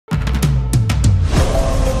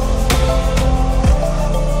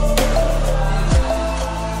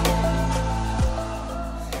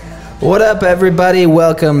What up, everybody?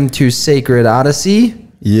 Welcome to Sacred Odyssey.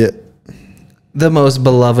 Yeah. The most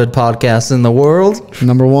beloved podcast in the world.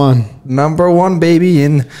 Number one, baby,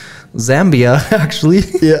 in Zambia, actually.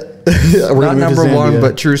 Yeah. Not number one,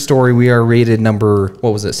 but true story. We are rated number,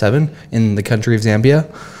 what was it, 7 in the country of Zambia.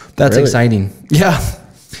 That's really exciting. Yeah.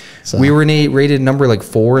 So. We were rated number like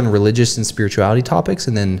 4 in religious and spirituality topics.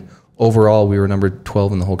 And then overall, we were number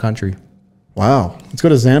 12 in the whole country. Wow. Let's go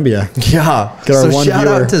to Zambia. Yeah. So shout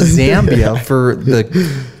out to Zambia for the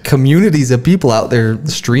communities of people out there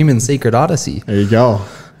streaming Sacred Odyssey. There you go.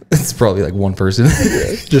 It's probably like one person.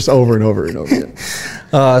 Just over and over and over again.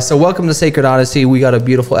 So welcome to Sacred Odyssey. We got a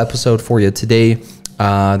beautiful episode for you today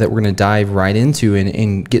that we're going to dive right into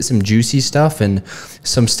and get some juicy stuff and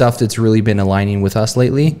some stuff that's really been aligning with us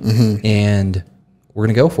lately. Mm-hmm. And we're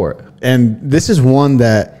going to go for it. And this is one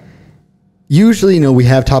that usually, we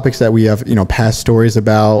have topics that we have, past stories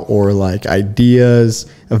about or like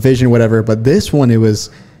ideas, a vision, whatever. But this one, it was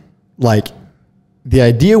like the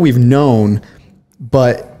idea we've known,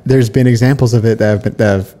 but there's been examples of it that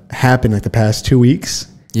have happened like the past 2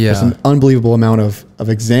 weeks. Yeah. There's an unbelievable amount of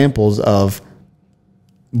examples of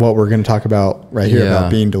what we're going to talk about right here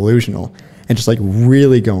about being delusional and just like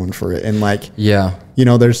really going for it. And like,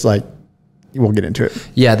 there's like, we'll get into it.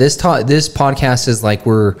 Yeah. This podcast is like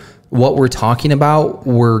what we're talking about,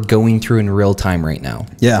 we're going through in real time right now.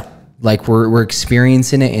 Yeah. Like we're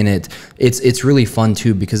experiencing it, and it's really fun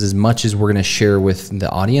too, because as much as we're going to share with the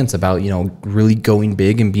audience about, really going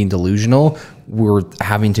big and being delusional, we're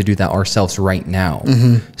having to do that ourselves right now.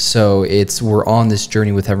 Mm-hmm. So we're on this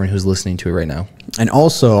journey with everyone who's listening to it right now. And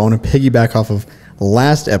also I want to piggyback off of the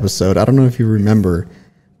last episode. I don't know if you remember,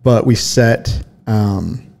 but we set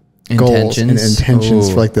goals and intentions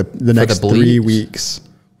for like the next 3 weeks.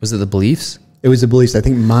 Was it the beliefs? It was the beliefs. I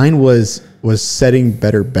think mine was setting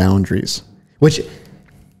better boundaries, which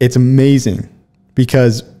it's amazing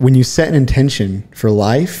because when you set an intention for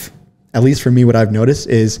life, at least for me, what I've noticed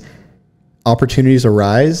is opportunities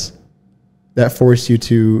arise that force you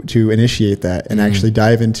to initiate that and actually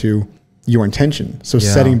dive into your intention. So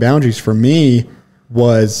setting boundaries for me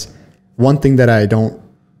was one thing that I don't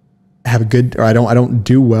have I don't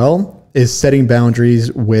do well is setting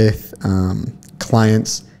boundaries with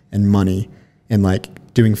clients and money and like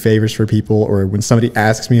doing favors for people, or when somebody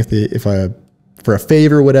asks me for a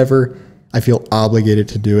favor or whatever, I feel obligated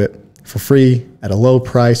to do it for free at a low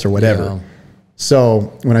price or whatever. Yeah.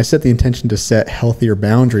 So when I set the intention to set healthier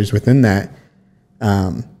boundaries within that,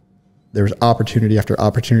 there was opportunity after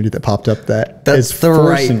opportunity that popped up that's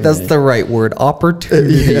the right word,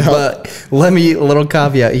 opportunity. Yeah. But a little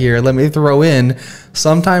caveat here. Let me throw in,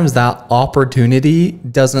 sometimes that opportunity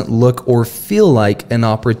doesn't look or feel like an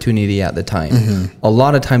opportunity at the time. Mm-hmm. A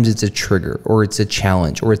lot of times it's a trigger, or it's a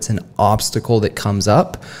challenge, or it's an obstacle that comes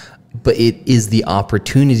up, but it is the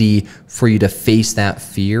opportunity for you to face that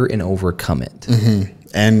fear and overcome it. Mm-hmm.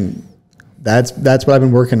 And that's what I've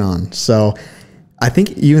been working on. So I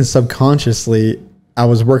think even subconsciously, I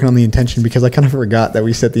was working on the intention because I kind of forgot that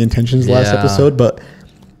we set the intentions last episode, but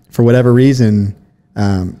for whatever reason,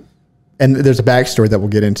 and there's a backstory that we'll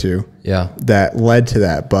get into that led to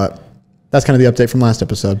that, but that's kind of the update from last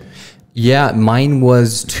episode. Yeah, mine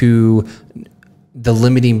was the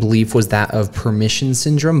limiting belief was that of permission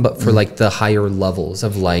syndrome, but for like the higher levels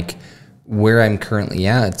of like where I'm currently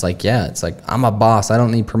at, it's like I'm a boss, I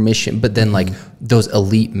don't need permission. But then like those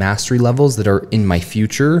elite mastery levels that are in my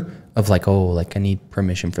future of like, I need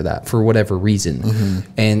permission for that for whatever reason.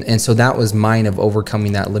 Mm-hmm. And so that was mine, of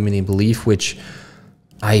overcoming that limiting belief, which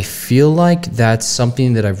I feel like that's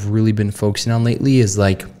something that I've really been focusing on lately, is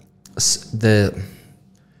like it's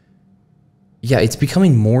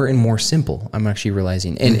becoming more and more simple. I'm actually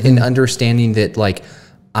realizing and understanding that like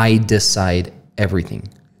I decide everything.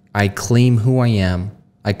 I claim who I am,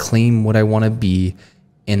 I claim what I want to be,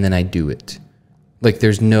 and then I do it. Like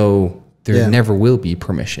there never will be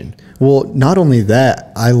permission. Well, not only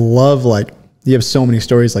that, I love, like, you have so many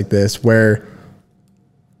stories like this where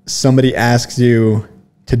somebody asks you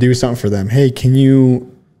to do something for them. Hey, can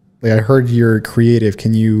you, like, I heard you're creative,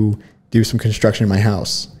 can you do some construction in my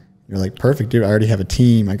house? You're like, perfect, dude, I already have a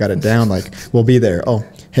team, I got it down, like, we'll be there. Oh,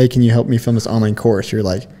 hey, can you help me film this online course? You're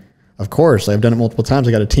like, of course, I've done it multiple times.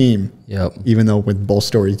 I got a team. Yep. Even though with both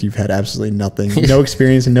stories, you've had absolutely nothing, no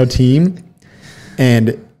experience and no team.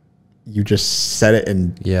 And you just said it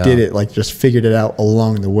and did it, like just figured it out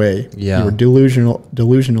along the way. Yeah. You were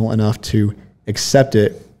delusional enough to accept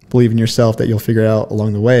it, believe in yourself that you'll figure it out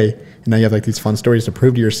along the way. And now you have like these fun stories to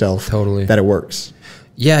prove to yourself that it works.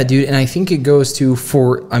 Yeah, dude. And I think it goes to,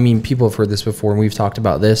 people have heard this before and we've talked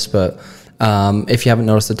about this, but If you haven't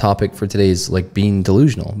noticed, the topic for today is like being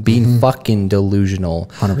delusional, being fucking delusional.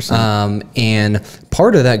 100%. And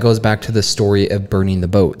part of that goes back to the story of burning the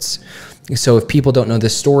boats. So if people don't know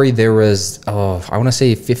this story, there was, I want to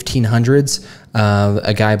say 1500s,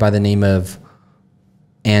 a guy by the name of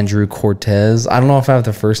Andrew Cortez. I don't know if I have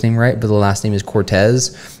the first name right, but the last name is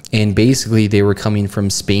Cortez. And basically they were coming from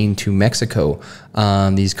Spain to Mexico,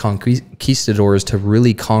 these conquistadors, to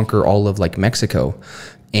really conquer all of like Mexico.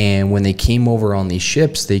 And when they came over on these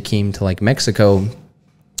ships, they came to like Mexico.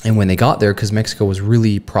 And when they got there, because Mexico was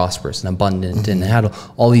really prosperous and abundant and had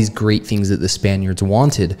all these great things that the Spaniards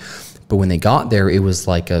wanted. But when they got there, it was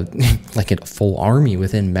like a full army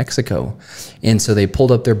within Mexico. And so they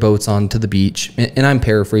pulled up their boats onto the beach. And I'm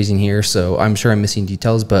paraphrasing here, so I'm sure I'm missing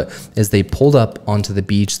details. But as they pulled up onto the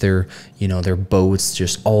beach, their boats,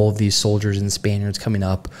 just all of these soldiers and Spaniards coming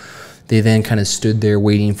up, they then kind of stood there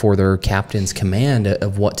waiting for their captain's command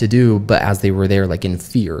of what to do. But as they were there, like in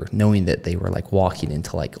fear, knowing that they were like walking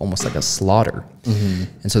into like almost like a slaughter.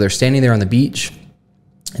 And so they're standing there on the beach.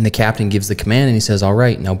 And the captain gives the command and he says, all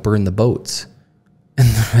right, now burn the boats. And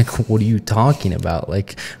they're like, what are you talking about?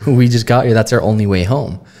 Like, we just got here. That's our only way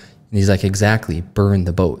home. And he's like, exactly, burn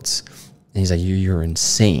the boats. And he's like, you're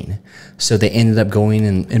insane. So they ended up going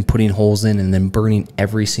and putting holes in and then burning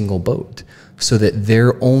every single boat, so that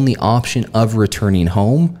their only option of returning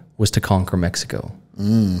home was to conquer Mexico.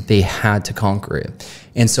 They had to conquer it.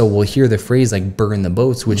 And so we'll hear the phrase like burn the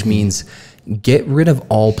boats, which means get rid of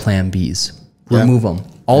all plan Bs. Remove them.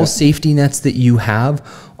 All safety nets that you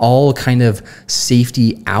have, all kind of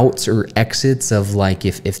safety outs or exits of like,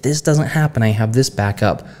 if this doesn't happen, I have this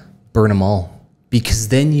backup, burn them all. Because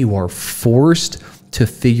then you are forced to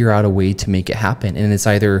figure out a way to make it happen. And it's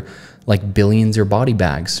either like billions or body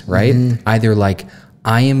bags, right? Either like,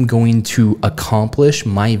 I am going to accomplish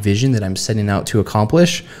my vision that I'm setting out to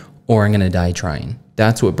accomplish, or I'm going to die trying.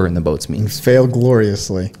 That's what burn the boats means. Fail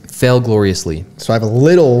gloriously. Fail gloriously. So I have a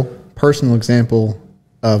little personal example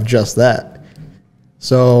of just that.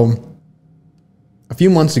 So a few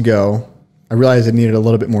months ago, I realized I needed a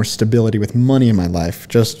little bit more stability with money in my life.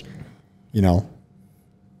 Just,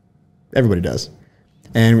 everybody does.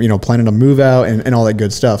 And, planning to move out and all that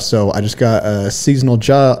good stuff. So I just got a seasonal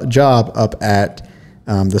job up at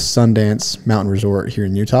the Sundance Mountain Resort here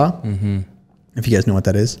in Utah. If you guys know what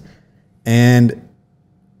that is. And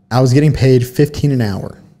I was getting paid $15 an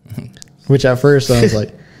hour, which at first I was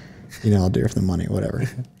like, I'll do it for the money, whatever.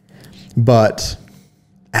 But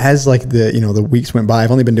as like the weeks went by,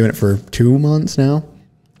 I've only been doing it for 2 months now.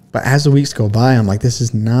 But as the weeks go by, I'm like, this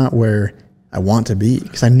is not where I want to be,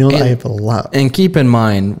 because I know that I have a lot. And keep in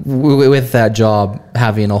mind, with that job,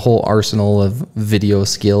 having a whole arsenal of video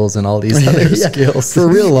skills and all these other skills. For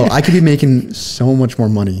real though, I could be making so much more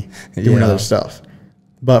money doing other stuff.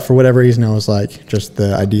 But for whatever reason, I was like, just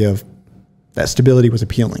the idea of that stability was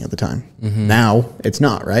appealing at the time. Now it's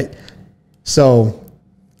not, right? So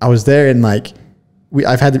I was there, and like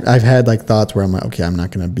I've had like thoughts where I'm like, okay, I'm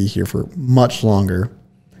not going to be here for much longer.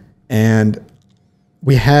 And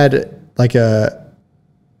we had like a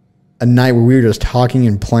night where we were just talking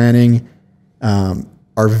and planning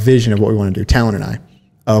our vision of what we want to do, Talon and I,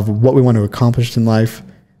 of what we want to accomplish in life,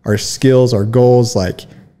 our skills, our goals. Like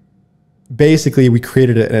basically we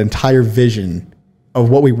created an entire vision of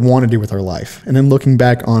what we want to do with our life. And then looking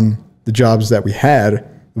back on the jobs that we had,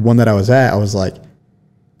 the one that I was at, I was like,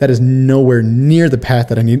 that is nowhere near the path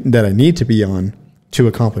that I need to be on to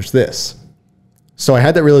accomplish this. So I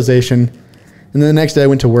had that realization, and then the next day I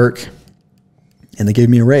went to work and they gave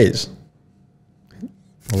me a raise.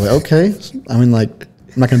 I was like, okay. I mean, like,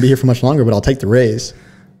 I'm not going to be here for much longer, but I'll take the raise.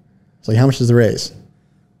 It's like, how much is the raise?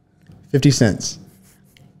 50 cents.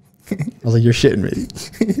 I was like, you're shitting me.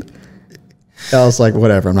 I was like,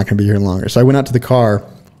 whatever, I'm not going to be here longer. So I went out to the car,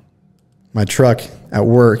 my truck at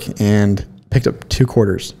work, and picked up 2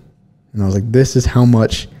 quarters. And I was like, this is how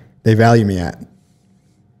much they value me at.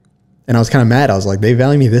 And I was kind of mad. I was like, they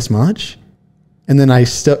value me this much? And then I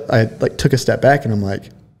took a step back, and I'm like,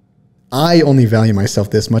 I only value myself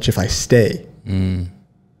this much if I stay.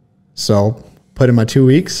 So put in my 2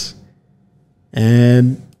 weeks,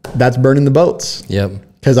 and that's burning the boats. Yep.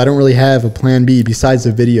 Because I don't really have a plan B besides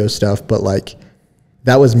the video stuff, but like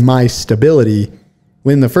that was my stability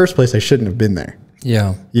when in the first place I shouldn't have been there.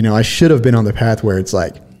 Yeah. I should have been on the path where it's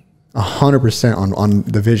like 100% on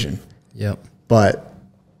the vision. Yep. But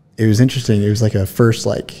it was interesting. It was like a first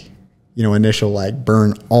initial like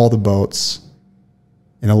burn all the boats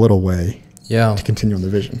in a little way. Yeah. To continue on the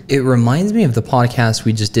vision. It reminds me of the podcast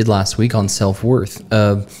we just did last week on self-worth.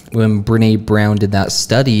 When Brene Brown did that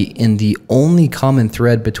study, and the only common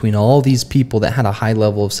thread between all these people that had a high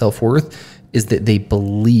level of self-worth is that they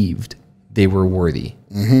believed they were worthy.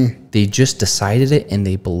 They just decided it and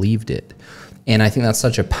they believed it. And I think that's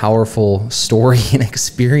such a powerful story and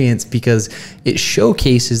experience because it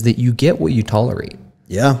showcases that you get what you tolerate.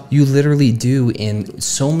 Yeah. You literally do. And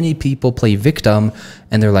so many people play victim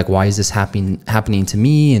and they're like, why is this happening to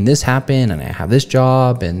me? And this happened and I have this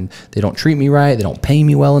job and they don't treat me right. They don't pay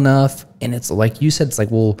me well enough. And it's like you said, it's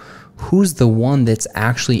like, well, who's the one that's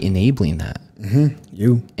actually enabling that?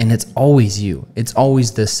 You. And it's always you. It's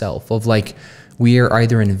always the self of like, we are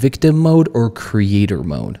either in victim mode or creator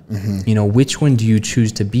mode. You know, which one do you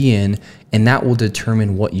choose to be in? And that will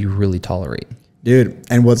determine what you really tolerate. Dude,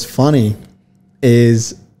 and what's funny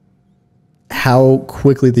is how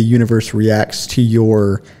quickly the universe reacts to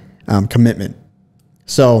your commitment.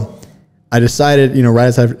 So I decided, you know, right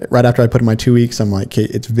after I put in my 2 weeks, I'm like, okay,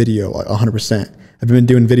 it's video, like 100%. I've been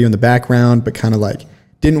doing video in the background, but kind of like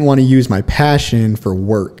didn't want to use my passion for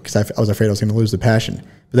work because I was afraid I was going to lose the passion.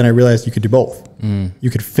 But then I realized you could do both. You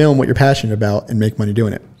could film what you're passionate about and make money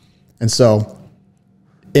doing it. And so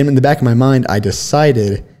in the back of my mind, I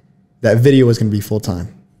decided that video was going to be full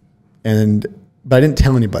time. But I didn't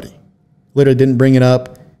tell anybody. Literally didn't bring it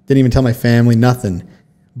up. Didn't even tell my family, nothing.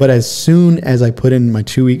 But as soon as I put in my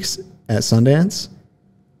 2 weeks at Sundance,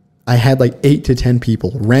 I had like 8 to 10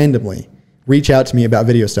 people randomly reach out to me about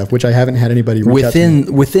video stuff, which I haven't had anybody reach out to me.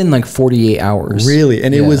 Within like 48 hours. Really?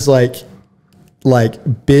 And it was like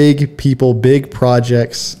big people, big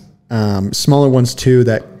projects, smaller ones too,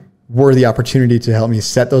 that were the opportunity to help me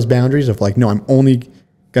set those boundaries of like, no, I'm only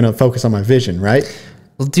going to focus on my vision, right?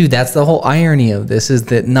 Well, dude, that's the whole irony of this is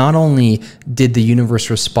that not only did the universe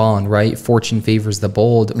respond, right? Fortune favors the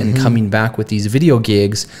bold and coming back with these video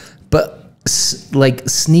gigs, but like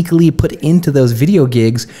sneakily put into those video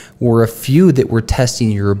gigs were a few that were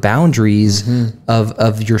testing your boundaries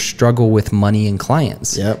of your struggle with money and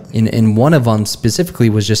clients. Yep. And one of them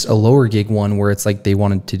specifically was just a lower gig one where it's like they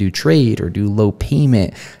wanted to do trade or do low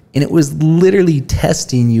payment. And it was literally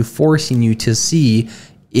testing you, forcing you to see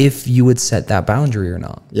if you would set that boundary or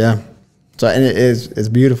not. Yeah. So, and it's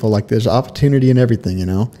beautiful. Like there's opportunity in everything, you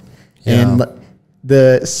know? Yeah. And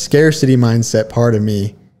the scarcity mindset part of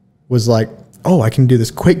me was like, oh, I can do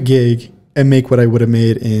this quick gig and make what I would have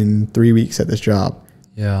made in 3 weeks at this job.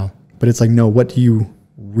 Yeah. But it's like, no, what do you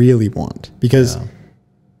really want? Because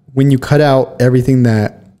when you cut out everything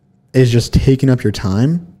that is just taking up your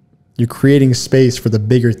time, you're creating space for the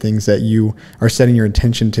bigger things that you are setting your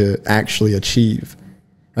intention to actually achieve.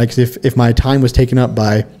 Right? Because if my time was taken up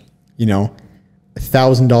by, you know,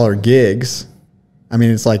 $1,000 gigs, I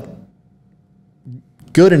mean, it's like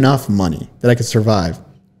good enough money that I could survive,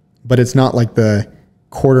 but it's not like the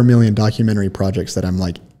 $250,000 documentary projects that I'm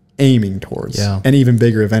like aiming towards, and even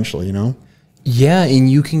bigger eventually, you know? Yeah, and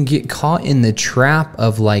you can get caught in the trap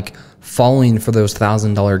of like falling for those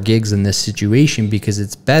 $1,000 gigs in this situation because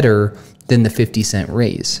it's better than the 50-cent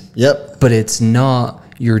raise. Yep. But it's not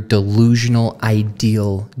your delusional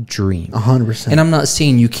ideal dream. 100%. And I'm not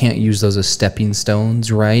saying you can't use those as stepping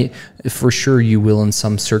stones, right? For sure you will in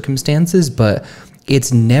some circumstances, but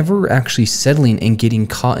it's never actually settling and getting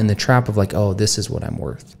caught in the trap of like, oh, this is what I'm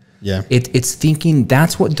worth. Yeah. It's thinking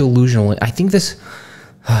that's what delusional, I think this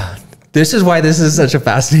is why this is such a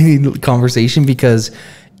fascinating conversation, because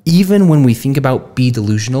even when we think about be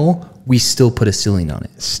delusional, we still put a ceiling on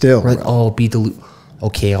it. Still. We're like, oh, be delusional.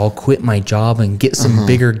 Okay, I'll quit my job and get some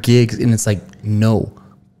bigger gigs. And it's like, no,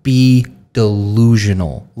 be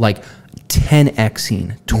delusional. Like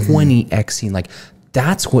 10xing, 20xing, like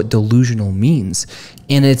that's what delusional means.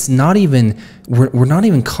 And it's not even, we're not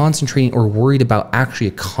even concentrating or worried about actually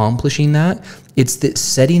accomplishing that. It's that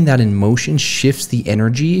setting that in motion shifts the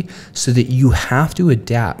energy so that you have to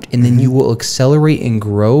adapt, and then you will accelerate and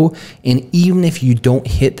grow. And even if you don't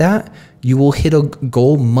hit that, you will hit a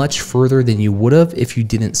goal much further than you would have if you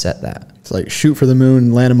didn't set that. It's like shoot for the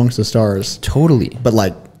moon, land amongst the stars. Totally. But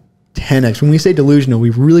like 10x. When we say delusional,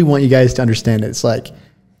 we really want you guys to understand it. It's like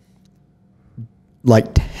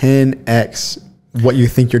 10x what you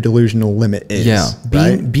think your delusional limit is. Yeah.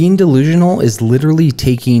 Right? Being delusional is literally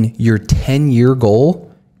taking your 10-year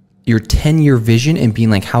goal, your 10-year vision, and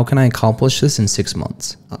being like, how can I accomplish this in 6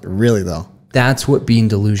 months? Really though. That's what being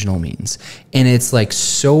delusional means. And it's like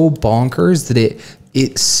so bonkers that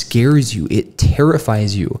it scares you. It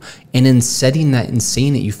terrifies you. And in setting that and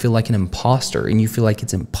saying it, you feel like an imposter and you feel like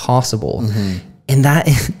it's impossible. And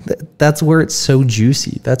that's where it's so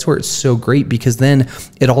juicy. That's where it's so great, because then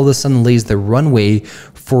it all of a sudden lays the runway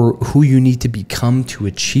for who you need to become to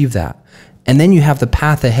achieve that. And then you have the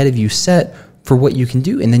path ahead of you set for what you can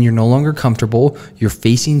do. And then you're no longer comfortable. You're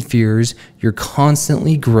facing fears. You're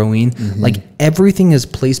constantly growing. Like everything is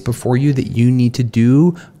placed before you that you need to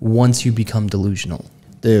do once you become delusional.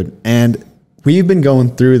 Dude, and we've been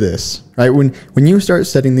going through this, right? When you start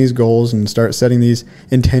setting these goals and start setting these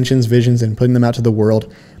intentions, visions, and putting them out to the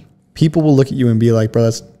world, people will look at you and be like, bro,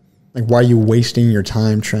 that's like, why are you wasting your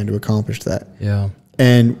time trying to accomplish that? Yeah.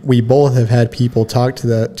 And we both have had people talk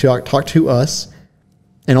to us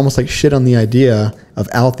and almost like shit on the idea of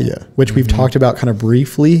Althea, which we've talked about kind of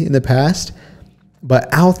briefly in the past.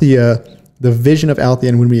 But Althea, the vision of Althea,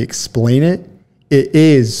 and when we explain it, it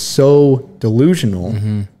is so delusional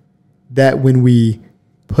that when we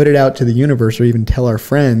put it out to the universe or even tell our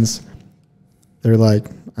friends, they're like,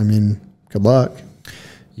 I mean, good luck.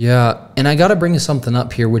 Yeah. And I got to bring something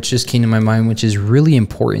up here, which just came to my mind, which is really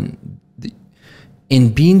important.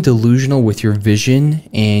 In being delusional with your vision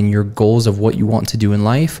and your goals of what you want to do in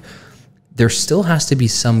life, there still has to be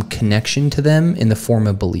some connection to them in the form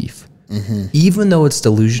of belief. Even though it's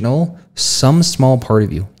delusional, some small part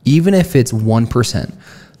of you, even if it's 1%,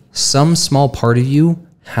 some small part of you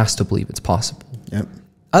has to believe it's possible. Yep.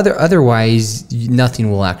 Otherwise, nothing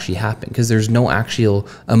will actually happen because there's no actual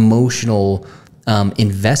emotional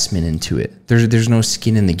investment into it. There's no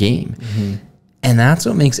skin in the game. And that's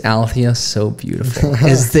what makes Althea so beautiful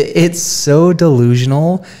is that it's so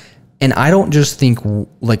delusional. And I don't just think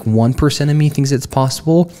like 1% of me thinks it's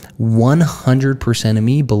possible. 100% of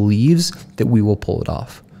me believes that we will pull it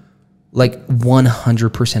off. Like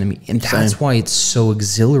 100% of me. And that's why it's so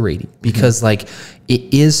exhilarating because like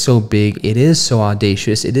it is so big. It is so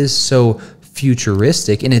audacious. It is so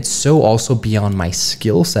futuristic. And it's so also beyond my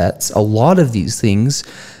skill sets. A lot of these things,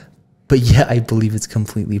 but yet I believe it's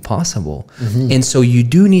completely possible. And so you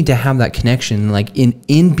do need to have that connection. Like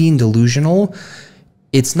in being delusional,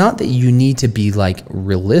 it's not that you need to be like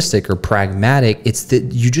realistic or pragmatic. It's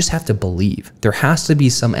that you just have to believe. There has to be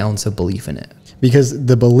some ounce of belief in it. Because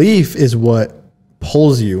the belief is what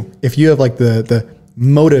pulls you. If you have like the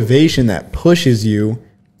motivation that pushes you,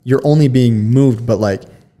 you're only being moved, but like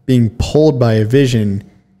being pulled by a vision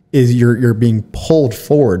is you're being pulled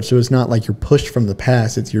forward. So it's not like you're pushed from the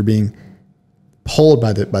past. It's you're being pulled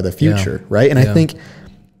by the future, right? And I think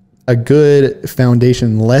a good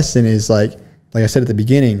foundation lesson is like I said at the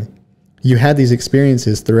beginning, you had these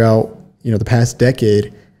experiences throughout, the past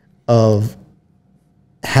decade of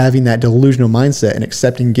having that delusional mindset and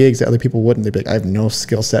accepting gigs that other people wouldn't. They'd be like, I have no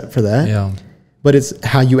skill set for that. Yeah. But it's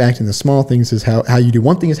how you act in the small things is how you do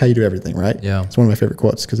one thing is how you do everything, right? Yeah. It's one of my favorite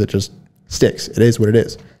quotes because it just sticks. It is what it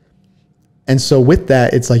is. And so with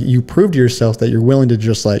that, it's like you prove to yourself that you're willing to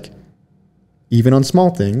just like, even on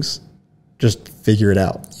small things, just figure it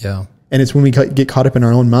out. Yeah. And it's when we get caught up in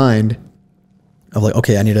our own mind of like,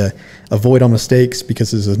 okay, I need to avoid all mistakes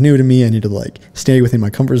because this is new to me. I need to like stay within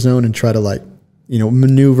my comfort zone and try to like,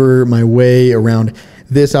 maneuver my way around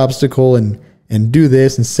this obstacle and do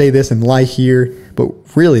this and say this and lie here. But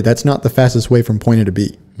really, that's not the fastest way from point A to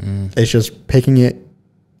B. It's just picking it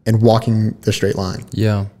and walking the straight line.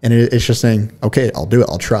 Yeah. And it's just saying, okay, I'll do it.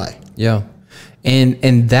 I'll try. Yeah.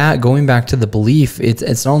 And that going back to the belief,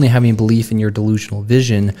 it's not only having belief in your delusional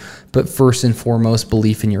vision, but first and foremost,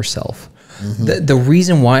 belief in yourself. The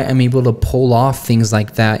reason why I'm able to pull off things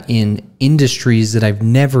like that in industries that I've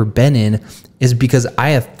never been in is because I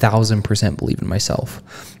have 1000% believe in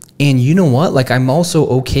myself. And you know what? Like I'm also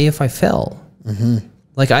okay if I fail.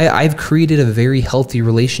 Like I've created a very healthy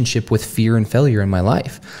relationship with fear and failure in my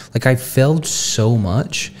life. Like I've failed so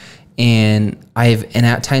much and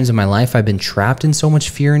at times in my life, I've been trapped in so much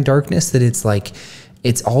fear and darkness that it's like,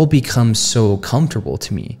 it's all become so comfortable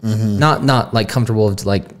to me. Not like comfortable of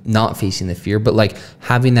like not facing the fear, but like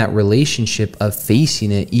having that relationship of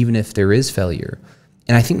facing it, even if there is failure.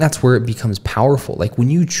 And I think that's where it becomes powerful. Like when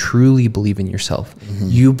you truly believe in yourself,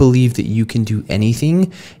 you believe that you can do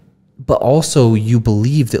anything, but also you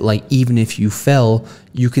believe that like, even if you fell,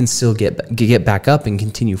 you can still get back up and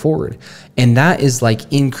continue forward. And that is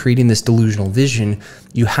like in creating this delusional vision,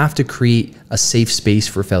 you have to create a safe space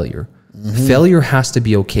for failure. Failure has to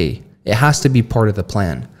be okay. It has to be part of the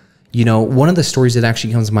plan. One of the stories that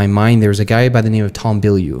actually comes to my mind, there's a guy by the name of Tom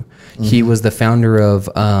Bilyeu. He was the founder of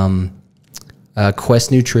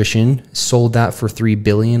Quest Nutrition, sold that for $3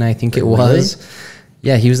 billion, I think it was. Really?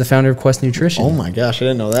 Yeah, he was the founder of Quest Nutrition. Oh my gosh, I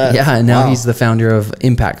didn't know that. Yeah, and now he's the founder of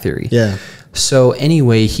Impact Theory. Yeah. So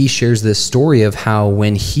anyway, he shares this story of how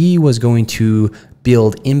when he was going to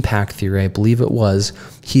build Impact Theory, I believe it was,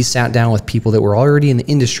 he sat down with people that were already in the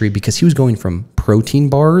industry because he was going from protein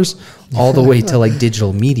bars all the way to like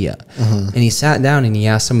digital media. And he sat down and he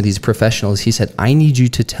asked some of these professionals, he said, I need you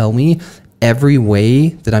to tell me every way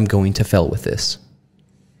that I'm going to fail with this.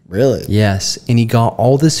 Really? Yes. And he got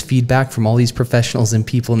all this feedback from all these professionals and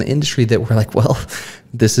people in the industry that were like, well,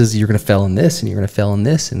 you're going to fail in this, and you're going to fail in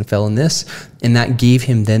this, and fail in this. And that gave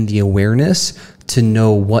him then the awareness to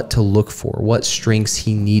know what to look for, what strengths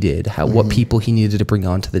he needed, what people he needed to bring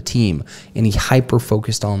onto the team. And he hyper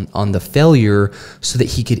focused on the failure so that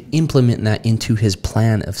he could implement that into his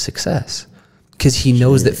plan of success, because he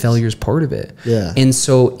knows that failure is part of it. Yeah. And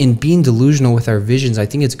so in being delusional with our visions, I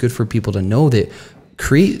think it's good for people to know that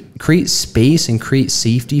create space and create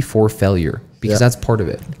safety for failure, because that's part of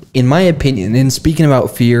it. In my opinion, and speaking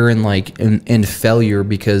about fear and failure,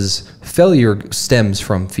 because failure stems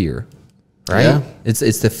from fear, right? Yeah.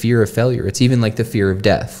 It's the fear of failure. It's even like the fear of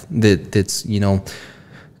death that's, you know,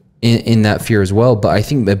 in that fear as well. But I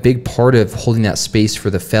think a big part of holding that space for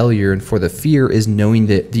the failure and for the fear is knowing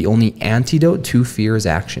that the only antidote to fear is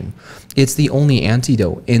action. It's the only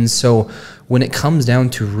antidote. And so when it comes down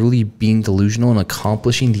to really being delusional and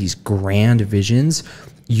accomplishing these grand visions,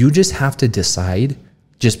 you just have to decide,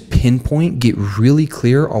 just pinpoint, get really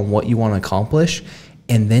clear on what you want to accomplish,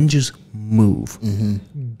 and then just move.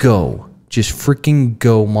 Go. Just freaking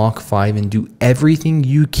go Mach 5 and do everything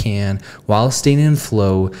you can while staying in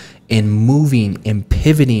flow and moving and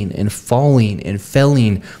pivoting and falling and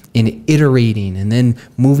failing and iterating and then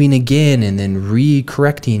moving again and then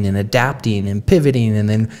re-correcting and adapting and pivoting. And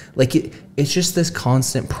then like it's just this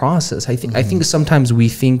constant process. I think sometimes we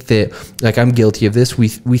think that, like I'm guilty of this, we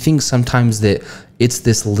think sometimes that it's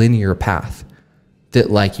this linear path, that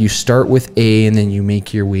like you start with A and then you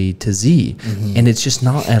make your way to Z. And it's just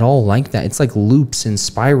not at all like that. It's like loops and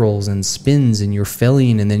spirals and spins, and you're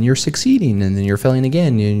failing and then you're succeeding and then you're failing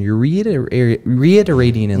again and you're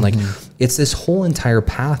reiterating. And like, it's this whole entire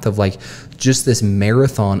path of like just this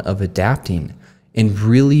marathon of adapting and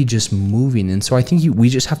really just moving. And so I think we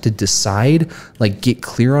just have to decide, like get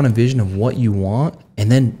clear on a vision of what you want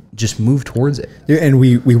and then just move towards it. Yeah, and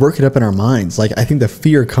we work it up in our minds. Like I think the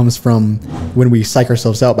fear comes from when we psych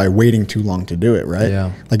ourselves out by waiting too long to do it, right?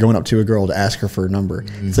 Yeah. Like going up to a girl to ask her for a number.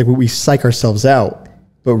 It's like we psych ourselves out,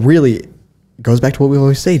 but really it goes back to what we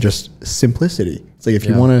always say, just simplicity. It's like if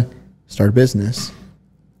you want to start a business,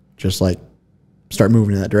 just like start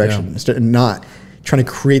moving in that direction. Not trying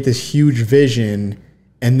to create this huge vision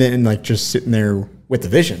and then like just sitting there with the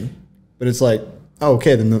vision. But it's like, oh,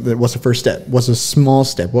 okay, then what's the first step? What's a small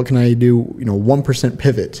step? What can I do, 1%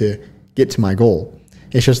 pivot to get to my goal?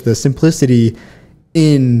 It's just the simplicity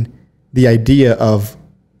in the idea of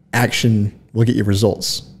action will get you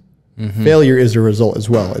results. Failure is a result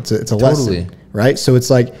as well. It's a lesson, right? So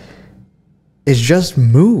it's like, it's just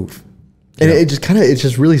move. And it's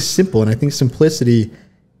just really simple. And I think simplicity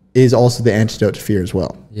is also the antidote to fear as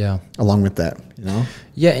well. Yeah. Along with that,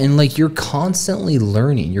 Yeah. And like you're constantly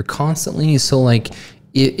learning. So like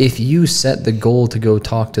if you set the goal to go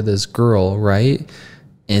talk to this girl, right?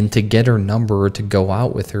 And to get her number or to go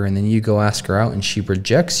out with her, and then you go ask her out and she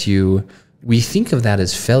rejects you, we think of that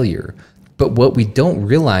as failure. But what we don't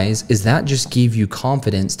realize is that just gave you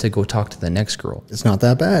confidence to go talk to the next girl. It's not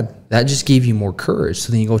that bad. That just gave you more courage.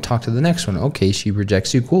 So then you go talk to the next one. Okay, she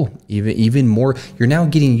rejects you. Cool. Even more. You're now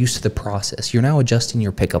getting used to the process. You're now adjusting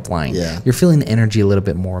your pickup line. Yeah. You're feeling the energy a little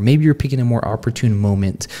bit more. Maybe you're picking a more opportune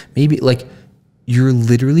moment. Maybe like you're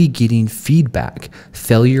literally getting feedback.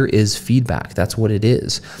 Failure is feedback. That's what it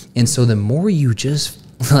is. And so the more you just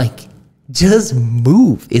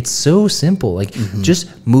move. It's so simple. Like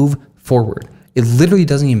just move forward. It literally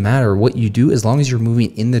doesn't even matter what you do as long as you're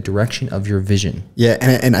moving in the direction of your vision. Yeah,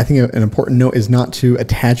 and I think an important note is not to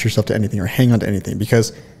attach yourself to anything or hang on to anything,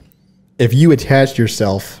 because if you attach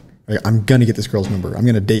yourself, like, I'm going to get this girl's number, I'm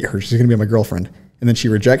going to date her, she's going to be my girlfriend, and then she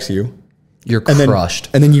rejects you, you're crushed.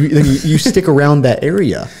 And then you stick around that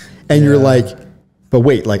area, and you're like, but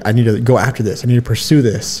wait, like I need to go after this, I need to pursue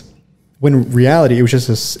this. When in reality, it was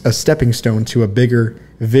just a stepping stone to a bigger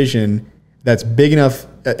vision that's big enough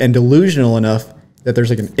and delusional enough that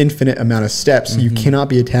there's like an infinite amount of steps. You cannot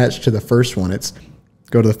be attached to the first one. It's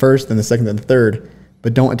go to the first, then the second, then the third,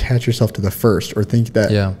 but don't attach yourself to the first or think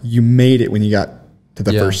that you made it when you got to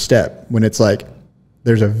the first step. When it's like,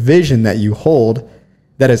 there's a vision that you hold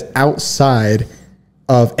that is outside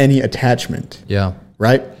of any attachment. Yeah.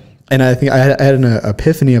 Right. And I think I had an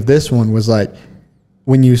epiphany of this one was like,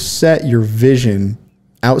 when you set your vision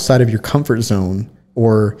outside of your comfort zone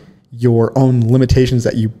or your own limitations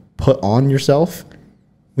that you put on yourself,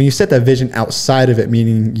 when you set that vision outside of it,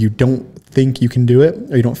 meaning you don't think you can do it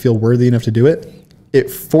or you don't feel worthy enough to do it, it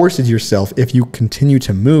forces yourself, if you continue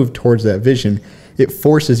to move towards that vision, it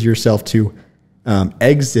forces yourself to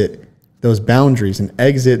exit those boundaries and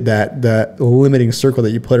exit that limiting circle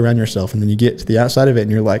that you put around yourself. And then you get to the outside of it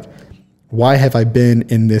and you're like, why have I been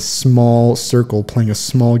in this small circle playing a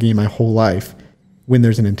small game my whole life when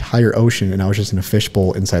there's an entire ocean and I was just in a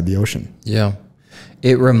fishbowl inside the ocean? Yeah.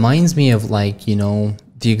 It reminds me of like, you know,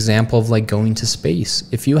 the example of like going to space.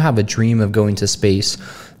 If you have a dream of going to space,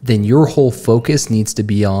 then your whole focus needs to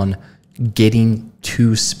be on getting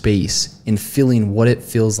to space and feeling what it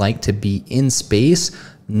feels like to be in space,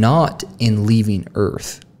 not in leaving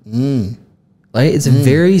Earth. Right? It's a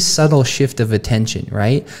very subtle shift of attention,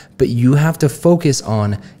 right? But you have to focus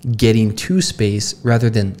on getting to space rather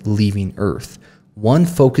than leaving Earth. One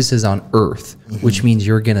focuses on Earth, which means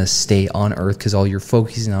you're going to stay on Earth because all you're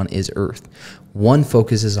focusing on is Earth. One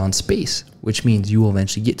focuses on space, which means you will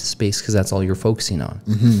eventually get to space because that's all you're focusing on.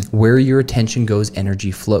 Where your attention goes,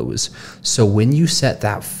 energy flows. So when you set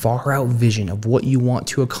that far out vision of what you want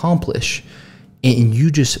to accomplish and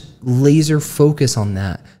you just laser focus on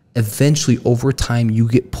that, eventually over time you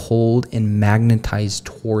get pulled and magnetized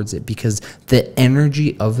towards it because the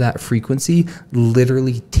energy of that frequency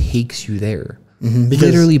literally takes you there.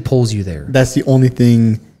 Literally pulls you there. That's the only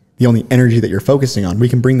thing, the only energy that you're focusing on. We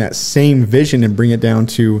can bring that same vision and bring it down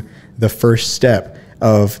to the first step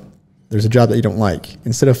of there's a job that you don't like.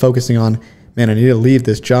 Instead of focusing on, man, I need to leave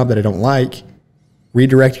this job that I don't like,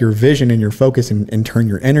 redirect your vision and your focus and turn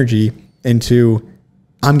your energy into,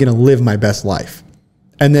 I'm going to live my best life.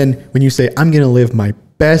 And then when you say, I'm going to live my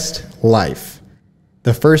best life,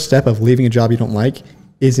 the first step of leaving a job you don't like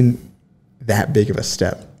isn't that big of a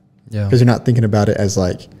step. Yeah. Because you're not thinking about it as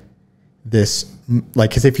like this,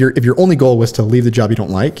 like, because if your only goal was to leave the job you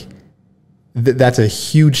don't like, that's a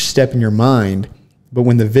huge step in your mind. But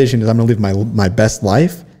when the vision is I'm going to live my best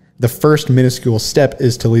life, the first minuscule step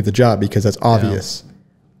is to leave the job because that's obvious.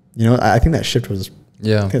 You know, I think that shift was,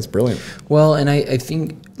 I think it's brilliant. Well, and I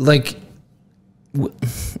think like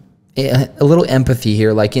a little empathy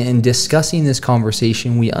here, like in discussing this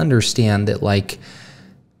conversation, we understand that like,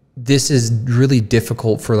 this is really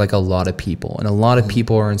difficult for like a lot of people, and a lot of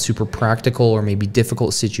people are in super practical or maybe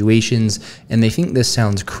difficult situations and they think this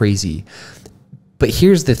sounds crazy. But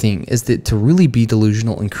here's the thing is that to really be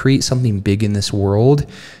delusional and create something big in this world,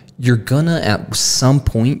 you're gonna, at some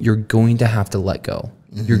point, you're going to have to let go.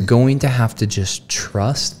 You're going to have to just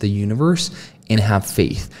trust the universe and have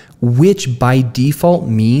faith, which by default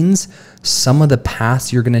means some of the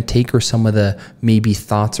paths you're gonna take or some of the maybe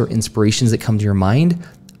thoughts or inspirations that come to your mind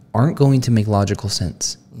aren't going to make logical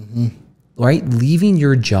sense, right? Leaving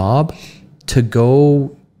your job to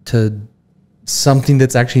go to something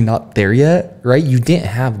that's actually not there yet, right? You didn't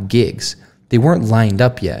have gigs. They weren't lined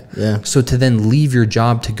up yet. Yeah. So to then leave your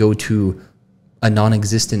job to go to a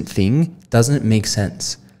non-existent thing doesn't make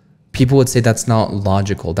sense. People would say that's not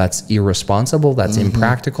logical. That's irresponsible. That's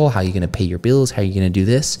impractical. How are you going to pay your bills? How are you going to do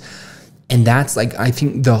this? And that's like, I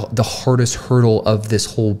think the hardest hurdle of this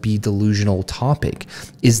whole be delusional topic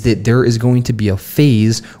is that there is going to be a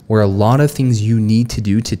phase where a lot of things you need to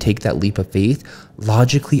do to take that leap of faith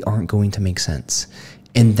logically aren't going to make sense.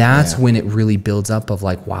 And that's when it really builds up of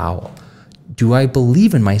like, wow, do I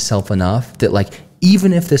believe in myself enough that like,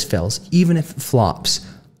 even if this fails, even if it flops,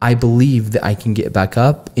 I believe that I can get back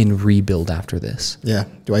up and rebuild after this. Yeah.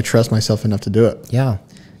 Do I trust myself enough to do it? Yeah.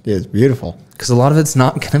 It's beautiful. Because a lot of it's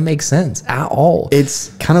not going to make sense at all. It's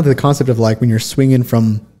kind of the concept of like when you're swinging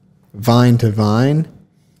from vine to vine,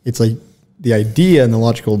 it's like the idea and the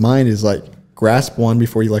logical mind is like grasp one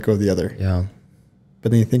before you let go of the other. Yeah.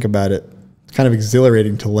 But then you think about it, it's kind of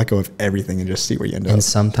exhilarating to let go of everything and just see where you end up. And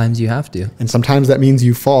sometimes you have to. And sometimes that means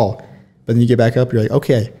you fall, but then you get back up, you're like,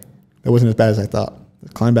 okay, that wasn't as bad as I thought.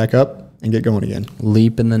 Let's climb back up and get going again.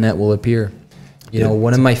 Leap and the net will appear. You know,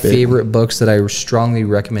 one of my favorite books that I strongly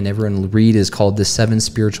recommend everyone read is called The 7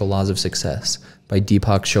 Spiritual Laws of Success by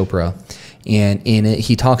Deepak Chopra. And in it,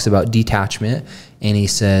 he talks about detachment, and he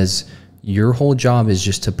says, your whole job is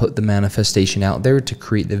just to put the manifestation out there, to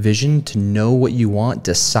create the vision, to know what you want,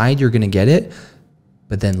 decide you're going to get it,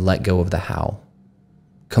 but then let go of the how.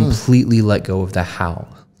 Completely let go of the how.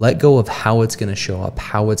 Let go of how it's going to show up,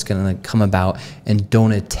 how it's going to come about, and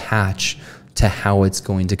don't attach to how it's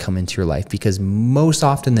going to come into your life, because most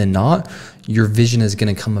often than not, your vision is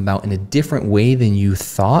going to come about in a different way than you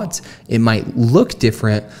thought. It might look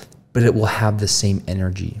different, but it will have the same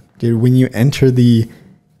energy. Dude, when you enter the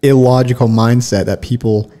illogical mindset that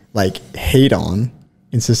people like hate on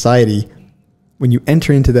in society, when you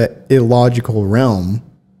enter into that illogical realm,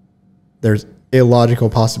 there's illogical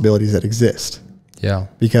possibilities that exist. Yeah.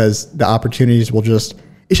 Because the opportunities will just,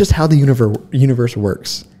 it's just how the universe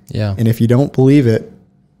works. Yeah. And if you don't believe it,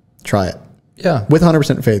 try it. Yeah. With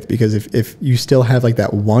 100% faith, because if you still have like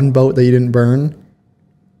that one boat that you didn't burn,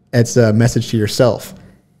 it's a message to yourself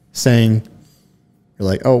saying, you're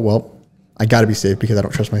like, oh, well, I got to be safe because I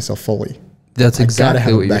don't trust myself fully. That's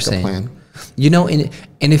exactly what you're backup saying. plan. You know, and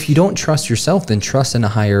if you don't trust yourself, then trust in a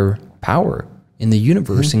higher power, in the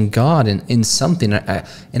universe, in God, and in something.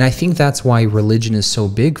 And I think that's why religion is so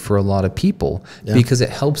big for a lot of people, because it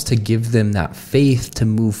helps to give them that faith to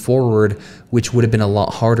move forward, which would have been a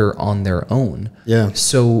lot harder on their own. Yeah.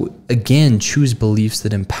 So again, choose beliefs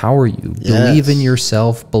that empower you. Believe in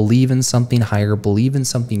yourself, believe in something higher, believe in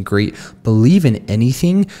something great, believe in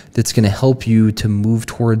anything that's going to help you to move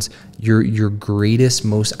towards your greatest,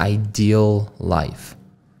 most ideal life.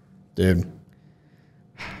 Dude.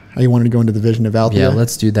 How you wanted to go into the vision of Althea? Yeah,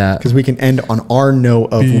 let's do that. Because we can end on our note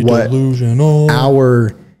of what delusional.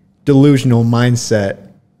 Our delusional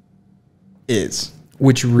mindset is.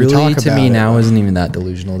 Which really, to me now, isn't even that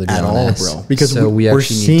delusional, to be honest. All, bro. Because so we're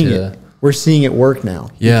seeing it. We're seeing it work now.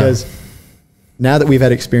 Yeah. Because now that we've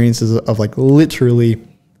had experiences of like literally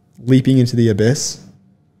leaping into the abyss,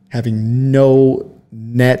 having no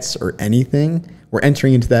nets or anything, we're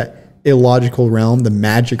entering into that illogical realm, the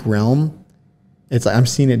magic realm. It's like I'm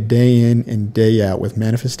seeing it day in and day out with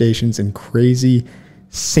manifestations and crazy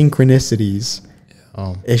synchronicities.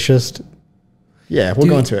 It's just, we'll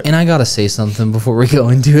go into it. And I got to say something before we go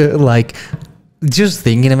into it. Like, just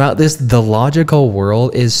thinking about this, the logical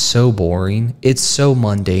world is so boring. It's so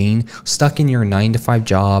mundane, stuck in your 9-to-5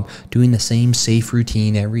 job, doing the same safe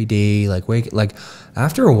routine every day. Like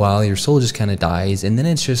after a while, your soul just kind of dies. And then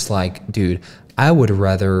it's just like, dude, I would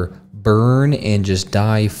rather burn and just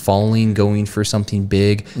die falling, going for something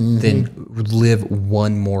big, than live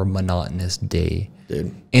one more monotonous day.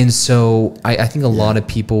 Dude. And so I think a lot of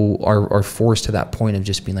people are forced to that point of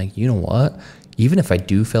just being like, you know what? Even if I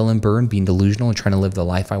do fail and burn, being delusional and trying to live the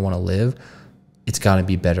life I want to live, it's got to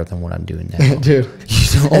be better than what I'm doing now. Dude.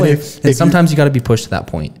 You know? And sometimes you got to be pushed to that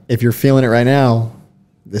point. If you're feeling it right now,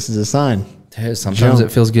 this is a sign. Sometimes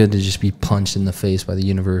it feels good to just be punched in the face by the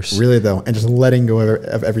universe. Really, though, and just letting go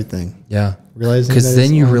of everything. Yeah. Realizing because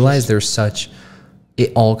then you realize there's such,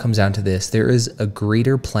 it all comes down to this. There is a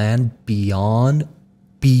greater plan beyond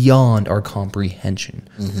our comprehension.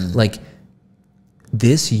 Like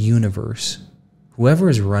this universe, whoever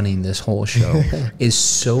is running this whole show is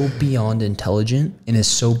so beyond intelligent and is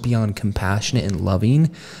so beyond compassionate and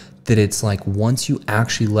loving that it's like once you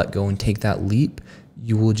actually let go and take that leap,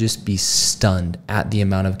 you will just be stunned at the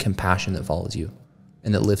amount of compassion that follows you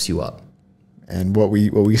and that lifts you up. And what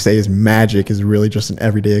we say is magic is really just an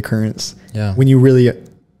everyday occurrence. Yeah. When you really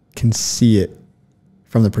can see it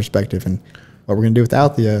from the perspective. And what we're going to do with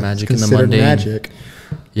Althea, magic in the mundane. Magic.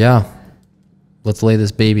 Yeah. Let's lay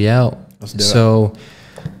this baby out. Let's do it. So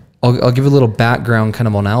I'll give a little background kind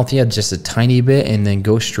of on Althea, just a tiny bit, and then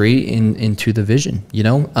go straight into the vision. You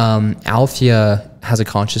know, Althea has a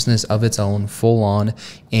consciousness of its own, full on,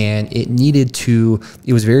 and it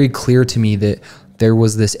was very clear to me that there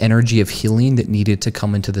was this energy of healing that needed to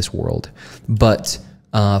come into this world. But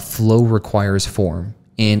flow requires form.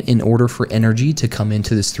 And in order for energy to come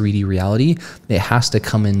into this 3D reality, it has to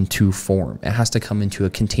come into form. It has to come into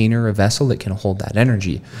a container, a vessel that can hold that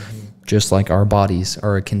energy. Just like our bodies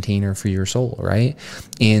are a container for your soul, right?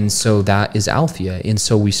 And so that is Althea. And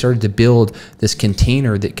so we started to build this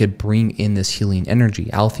container that could bring in this healing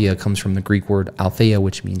energy. Althea comes from the Greek word Althea,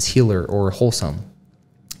 which means healer or wholesome.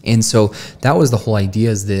 And so that was the whole idea,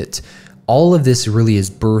 is that all of this really is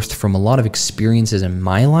birthed from a lot of experiences in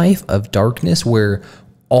my life of darkness, where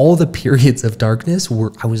all the periods of darkness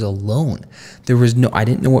were I was alone. I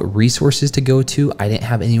didn't know what resources to go to. I didn't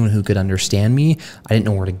have anyone who could understand me. I didn't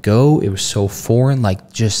know where to go. It was so foreign,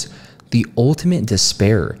 like just the ultimate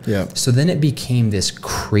despair. Yeah. So then it became this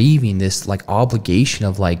craving, this like obligation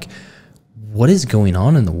of like, what is going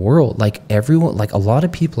on in the world? Like everyone, like a lot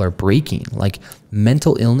of people are breaking. Like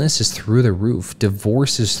mental illness is through the roof.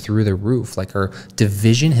 Divorce is through the roof. Like our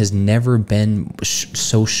division has never been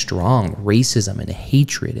so strong. Racism and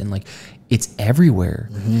hatred and like it's everywhere.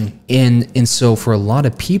 And so for a lot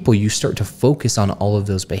of people, you start to focus on all of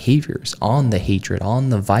those behaviors, on the hatred, on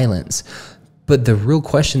the violence. But the real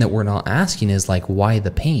question that we're not asking is like, why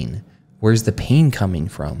the pain? Where's the pain coming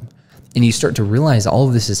from? And you start to realize all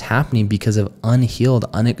of this is happening because of unhealed,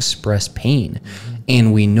 unexpressed pain.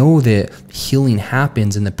 And we know that healing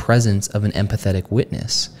happens in the presence of an empathetic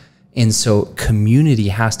witness. And so community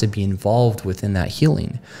has to be involved within that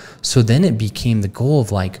healing. So then it became the goal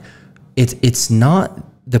of like, it's not,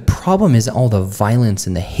 the problem isn't all the violence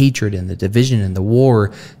and the hatred and the division and the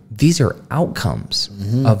war. These are outcomes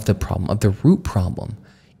of the problem, of the root problem.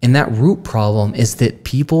 And that root problem is that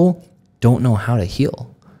people don't know how to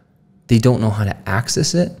heal. They don't know how to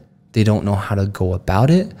access it. They don't know how to go about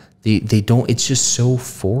it. They don't, it's just so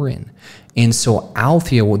foreign. And so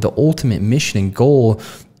Althea, the ultimate mission and goal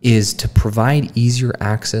is to provide easier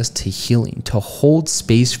access to healing, to hold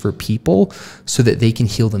space for people so that they can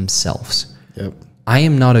heal themselves. Yep. I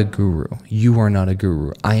am not a guru. You are not a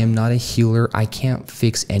guru. I am not a healer. I can't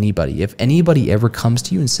fix anybody. If anybody ever comes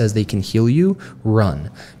to you and says they can heal you,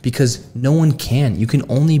 run, because no one can. You can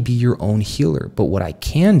only be your own healer. But what I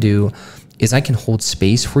can do is I can hold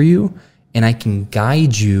space for you, and I can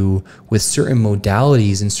guide you with certain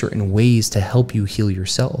modalities and certain ways to help you heal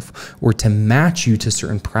yourself, or to match you to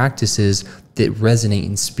certain practices that resonate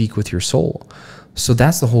and speak with your soul. So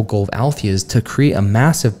that's the whole goal of Althea, is to create a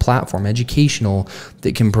massive platform, educational,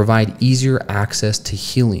 that can provide easier access to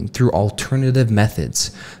healing through alternative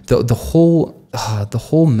methods. The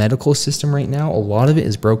whole medical system right now, a lot of it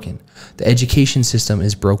is broken. The education system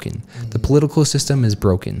is broken. The political system is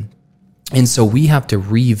broken. And so we have to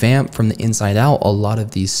revamp from the inside out a lot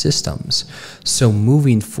of these systems. So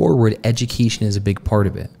moving forward, education is a big part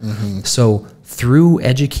of it. So through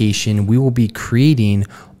education, we will be creating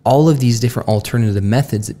all of these different alternative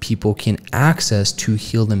methods that people can access to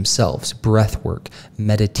heal themselves. Breath work,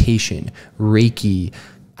 meditation, Reiki,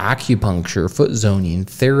 acupuncture, foot zoning,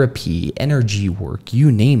 therapy, energy work,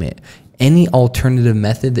 you name it. Any alternative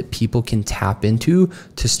method that people can tap into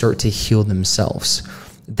to start to heal themselves.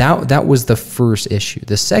 That was the first issue.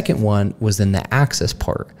 The second one was in the access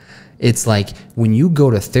part. It's like when you go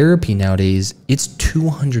to therapy nowadays, it's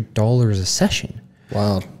 $200 a session.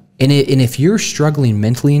 Wow. And if you're struggling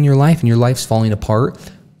mentally in your life and your life's falling apart,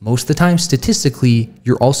 most of the time, statistically,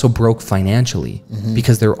 you're also broke financially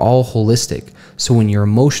because they're all holistic. So when your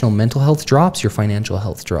emotional, mental health drops, your financial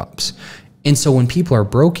health drops. And so when people are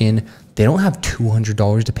broken, they don't have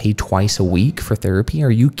 $200 to pay twice a week for therapy.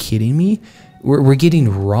 Are you kidding me? We're getting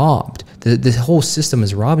robbed. The whole system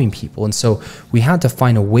is robbing people. And so we had to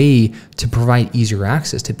find a way to provide easier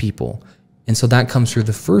access to people. And so that comes through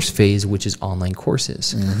the first phase, which is online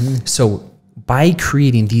courses. So by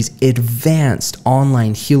creating these advanced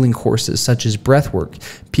online healing courses, such as breathwork,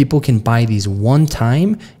 people can buy these one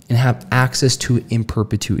time and have access to it in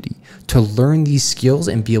perpetuity, to learn these skills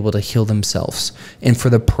and be able to heal themselves. And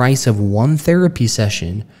for the price of one therapy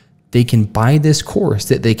session, they can buy this course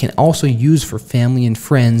that they can also use for family and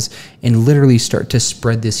friends and literally start to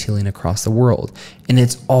spread this healing across the world. And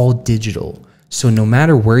it's all digital. So no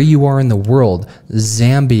matter where you are in the world,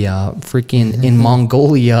 Zambia, freaking in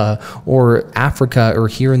Mongolia or Africa or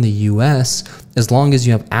here in the US, as long as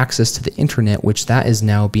you have access to the internet, which that is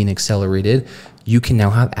now being accelerated, you can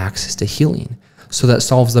now have access to healing. So that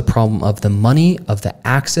solves the problem of the money, of the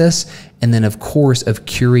access, and then of course of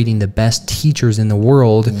curating the best teachers in the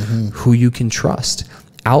world who you can trust.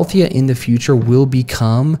 Althea in the future will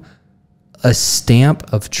become a stamp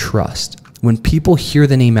of trust. When people hear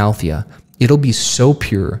the name Althea, it'll be so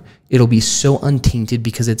pure. It'll be so untainted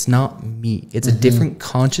because it's not me. It's a different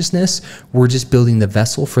consciousness. We're just building the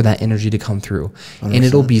vessel for that energy to come through. 100%. And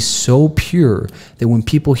it'll be so pure that when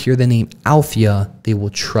people hear the name Althea, they will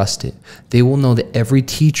trust it. They will know that every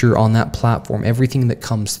teacher on that platform, everything that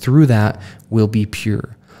comes through that will be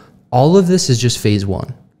pure. All of this is just phase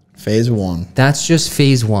one. Phase one. That's just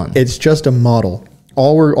phase one. It's just a model.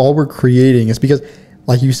 All we're creating is because,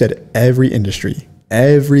 like you said, every industry,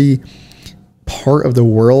 every part of the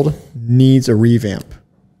world needs a revamp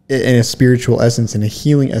in a spiritual essence and a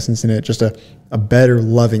healing essence in it, just a better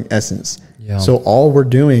loving essence. Yeah. So all we're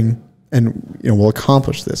doing, and we'll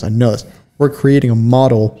accomplish this, I know this, we're creating a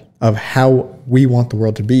model of how we want the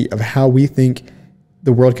world to be, of how we think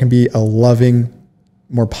the world can be a loving,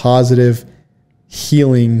 more positive,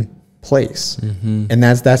 healing place. And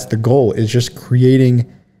that's the goal, is just creating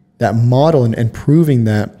that model and proving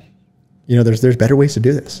that there's better ways to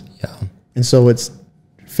do this. Yeah. And so it's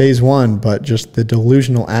phase one, but just the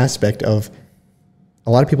delusional aspect of a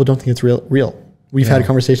lot of people don't think it's real. We've had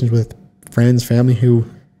conversations with friends, family who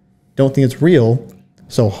don't think it's real.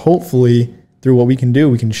 So hopefully through what we can do,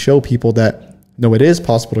 we can show people that no, it is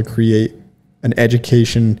possible to create an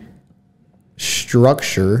education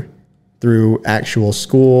structure through actual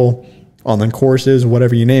school, online courses,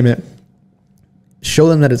 whatever you name it. Show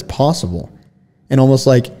them that it's possible, and almost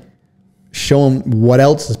like show them what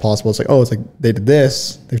else is possible. It's like, oh, it's like they did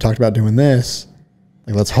this. They've talked about doing this.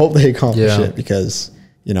 Like, let's hope they accomplish it, because,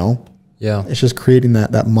 it's just creating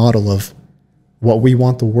that model of what we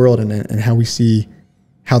want the world and how we see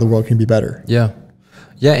how the world can be better. Yeah.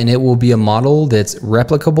 Yeah, and it will be a model that's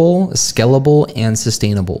replicable, scalable, and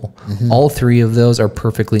sustainable. All three of those are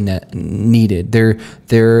perfectly needed.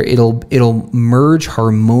 It'll merge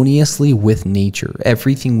harmoniously with nature.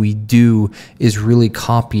 Everything we do is really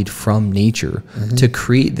copied from nature to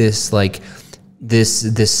create this like this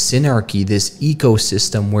synarchy, this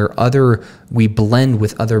ecosystem where we blend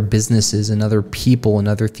with other businesses and other people and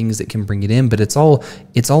other things that can bring it in. But it's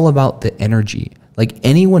all about the energy. Like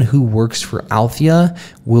anyone who works for Althea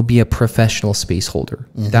will be a professional space holder.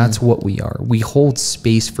 That's what we are. We hold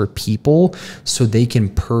space for people so they can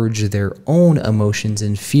purge their own emotions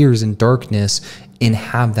and fears and darkness and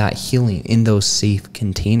have that healing in those safe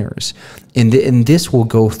containers. And this will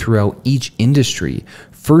go throughout each industry.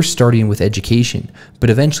 First starting with education,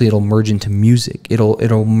 but eventually it'll merge into music.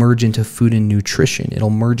 It'll merge into food and nutrition.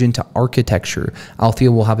 It'll merge into architecture.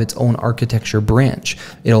 Althea will have its own architecture branch.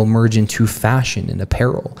 It'll merge into fashion and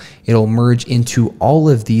apparel. It'll merge into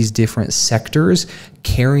all of these different sectors,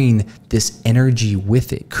 carrying this energy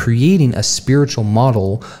with it, creating a spiritual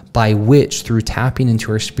model by which, through tapping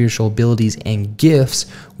into our spiritual abilities and gifts,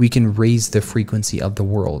 we can raise the frequency of the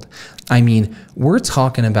world. I mean, we're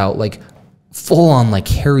talking about like full on like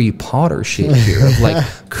Harry Potter shit here of like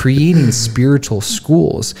creating spiritual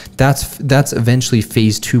schools. That's eventually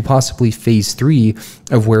phase 2, possibly phase 3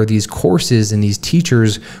 of where these courses and these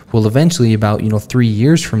teachers will eventually, about 3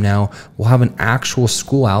 years from now, will have an actual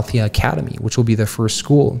school, Althea Academy, which will be the first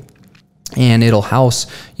school. And it'll house,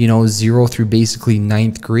 0 through basically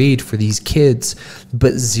 9th grade for these kids,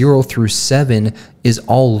 but 0 through 7 is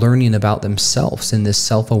all learning about themselves and this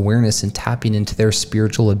self-awareness and tapping into their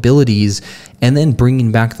spiritual abilities, and then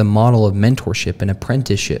bringing back the model of mentorship and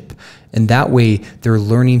apprenticeship. And that way they're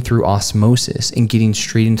learning through osmosis and getting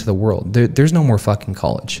straight into the world. There's no more fucking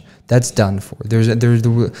college. That's done for.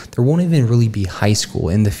 There won't even really be high school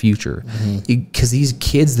in the future, because these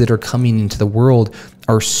kids that are coming into the world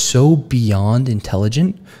are so beyond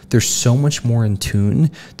intelligent. They're so much more in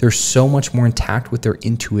tune. They're so much more intact with their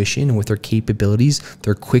intuition and with their capabilities.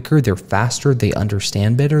 They're quicker. They're faster. They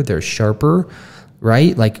understand better. They're sharper,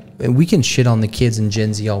 right? Like, we can shit on the kids in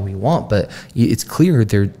Gen Z all we want, but it's clear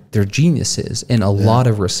they're geniuses in a lot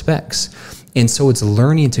of respects. And so it's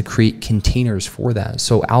learning to create containers for that.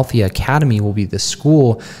 So Althea Academy will be the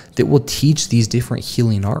school that will teach these different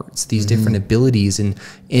healing arts, these different abilities, and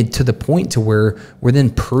to the point to where we're then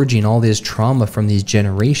purging all this trauma from these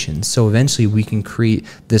generations. So eventually we can create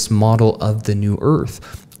this model of the new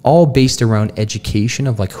earth, all based around education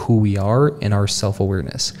of like who we are and our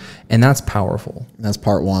self-awareness. And that's powerful. That's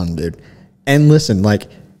part 1, dude. And listen, like,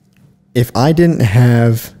 if I didn't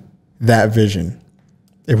have that vision,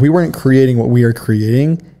 if we weren't creating what we are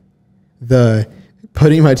creating, the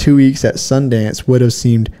putting my 2 weeks at Sundance would have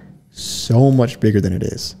seemed so much bigger than it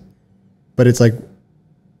is. But it's like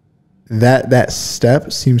that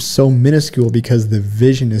step seems so minuscule because the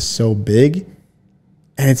vision is so big.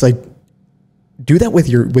 And it's like, do that with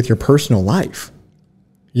your personal life.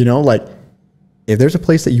 Like, if there's a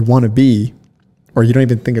place that you want to be, or you don't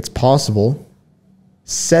even think it's possible,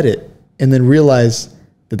 set it, and then realize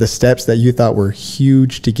that the steps that you thought were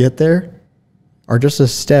huge to get there are just a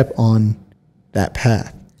step on that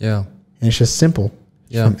path. Yeah. And it's just simple.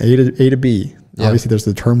 Yeah. From A to B. Yeah. Obviously there's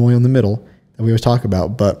the turmoil in the middle that we always talk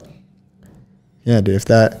about, but yeah, dude,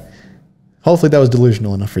 hopefully that was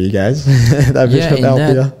delusional enough for you guys. That vision of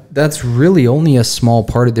Althea. That's really only a small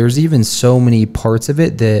part of it. There's even so many parts of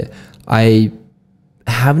it that I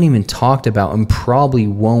haven't even talked about and probably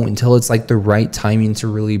won't until it's like the right timing to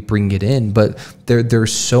really bring it in. But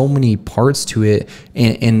there's so many parts to it,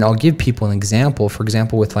 and I'll give people an example. For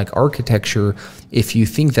example, with like architecture, if you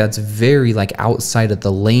think that's very like outside of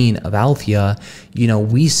the lane of Althea,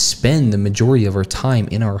 we spend the majority of our time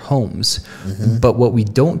in our homes, but what we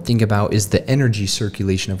don't think about is the energy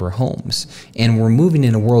circulation of our homes. And we're moving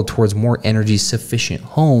in a world towards more energy sufficient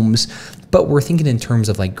homes, but we're thinking in terms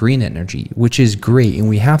of like green energy, which is great, and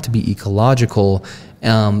we have to be ecological.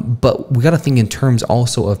 But we got to think in terms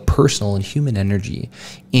also of personal and human energy.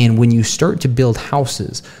 And when you start to build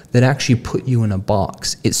houses that actually put you in a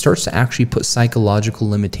box, it starts to actually put psychological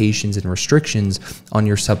limitations and restrictions on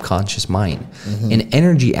your subconscious mind. And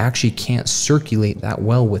energy actually can't circulate that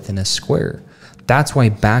well within a square. That's why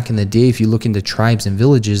back in the day, if you look into tribes and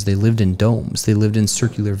villages, they lived in domes. They lived in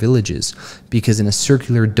circular villages, because in a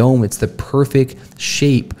circular dome, it's the perfect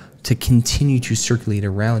shape to continue to circulate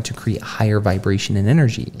around to create higher vibration and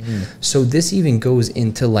energy. So this even goes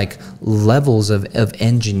into like levels of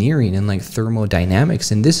engineering and like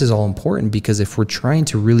thermodynamics. And this is all important because if we're trying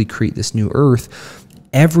to really create this new earth,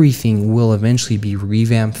 everything will eventually be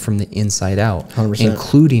revamped from the inside out, 100%.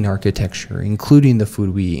 including architecture, including the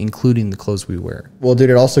food we eat, including the clothes we wear. Well, dude,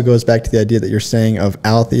 it also goes back to the idea that you're saying of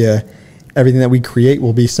Althea. Everything that we create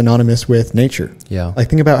will be synonymous with nature. Yeah. Like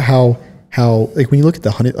think about how like when you look at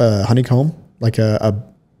the honeycomb, like a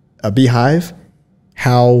beehive,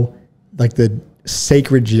 how like the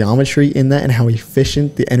sacred geometry in that and how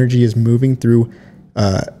efficient the energy is moving through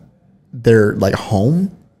their like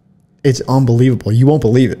home. It's unbelievable. You won't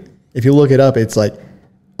believe it. If you look it up, it's like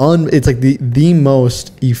the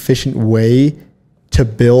most efficient way to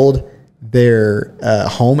build their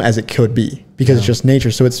home as it could be, because it's just nature.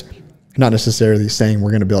 So it's not necessarily saying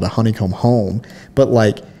we're going to build a honeycomb home, but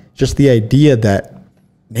like just the idea that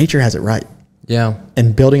nature has it right. Yeah.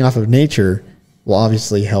 And building off of nature will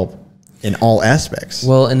obviously help in all aspects.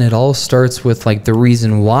 Well, and it all starts with like the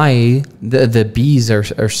reason why the bees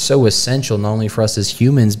are so essential, not only for us as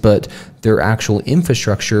humans, but their actual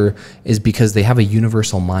infrastructure is because they have a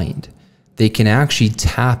universal mind. They can actually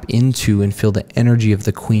tap into and feel the energy of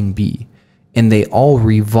the queen bee. And they all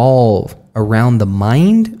revolve around the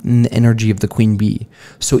mind and the energy of the queen bee.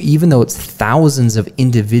 So even though it's thousands of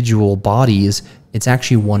individual bodies, it's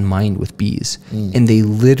actually one mind with bees. And they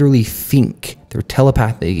literally think, they're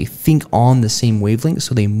telepathic, they think on the same wavelength,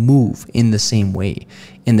 so they move in the same way.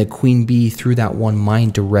 And the queen bee, through that one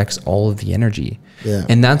mind, directs all of the energy. Yeah.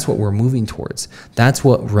 And that's what we're moving towards. That's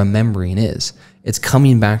what remembering is. It's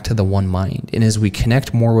coming back to the one mind. And as we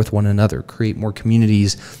connect more with one another, create more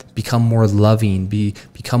communities, become more loving,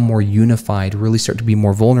 become more unified, really start to be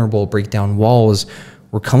more vulnerable, break down walls,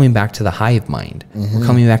 we're coming back to the hive mind. We're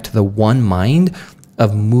coming back to the one mind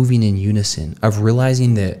of moving in unison, of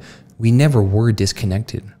realizing that we never were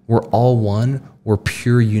disconnected. We're all one. We're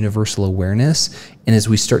pure universal awareness. And as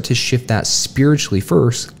we start to shift that spiritually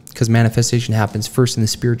first, because manifestation happens first in the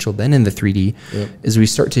spiritual, then in the 3D, as we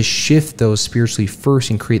start to shift those spiritually first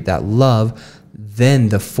and create that love, then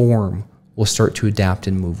the form will start to adapt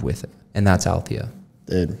and move with it. And that's Althea.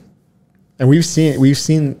 Dude. And we've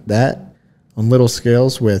seen that on little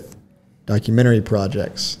scales with documentary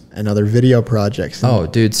projects and other video projects. Oh,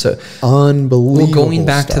 dude. So unbelievable. Well, going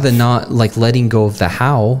back stuff. to the not like letting go of the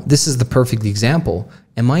how, this is the perfect example.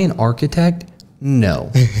 Am I an architect?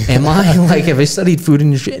 No. Am I like, have I studied food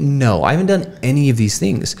industry? No, I haven't done any of these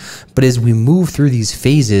things. But as we move through these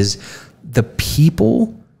phases, the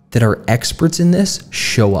people that are experts in this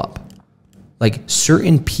show up. Like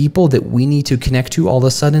certain people that we need to connect to all of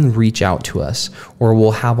a sudden reach out to us, or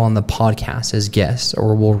we'll have on the podcast as guests,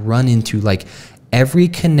 or we'll run into like every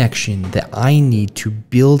connection that I need to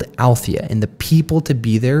build Althea, and the people to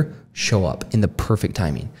be there show up in the perfect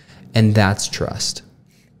timing. And that's trust.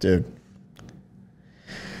 Dude.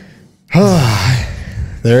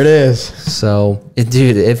 There it is. So,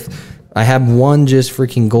 dude, if I have one just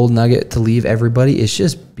freaking gold nugget to leave everybody, it's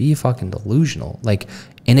just be fucking delusional. Like,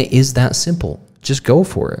 and it is that simple. Just go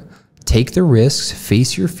for it. Take the risks,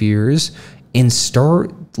 face your fears, and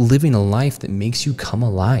start living a life that makes you come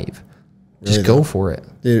alive. Just Really go though. for it.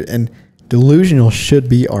 Dude, and delusional should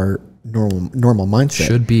be our normal mindset.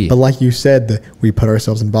 Should be. But like you said, that we put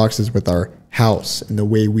ourselves in boxes with our house and the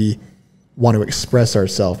way we want to express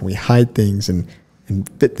ourselves, and we hide things and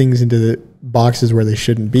fit things into the boxes where they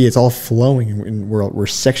shouldn't be. It's all flowing, and we're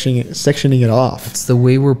sectioning it off. It's the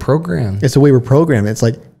way we're programmed. It's the way we're programmed. It's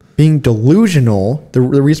like being delusional. The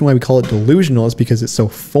reason why we call it delusional is because it's so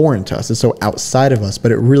foreign to us. It's so outside of us,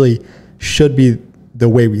 but it really should be the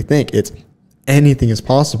way we think. It's anything is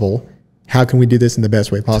possible. How can we do this in the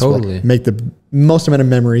best way possible? Totally. Make the most amount of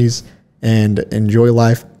memories and enjoy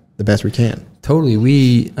life the best we can. Totally.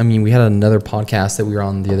 We had another podcast that we were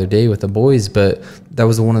on the other day with the boys, but that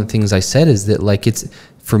was one of the things I said is that like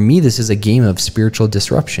for me, this is a game of spiritual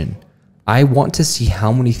disruption. I want to see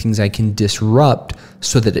how many things I can disrupt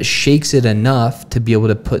so that it shakes it enough to be able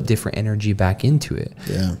to put different energy back into it.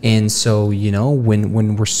 Yeah. And so,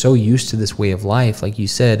 when we're so used to this way of life, like you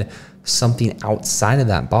said, something outside of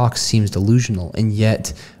that box seems delusional. And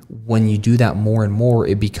yet when you do that more and more,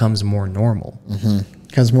 it becomes more normal.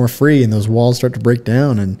 Becomes more free, and those walls start to break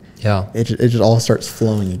down, and it just all starts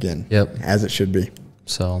flowing again. Yep. As it should be.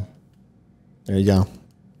 So There you go.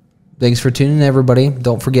 thanks for tuning in, everybody.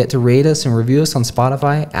 Don't forget to rate us and review us on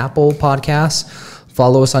Spotify, Apple Podcasts.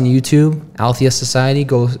 Follow us on YouTube, Althea Society.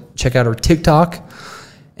 Go check out our TikTok.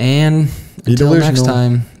 And until next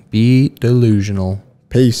time, be delusional.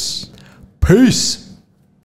 Peace. Peace.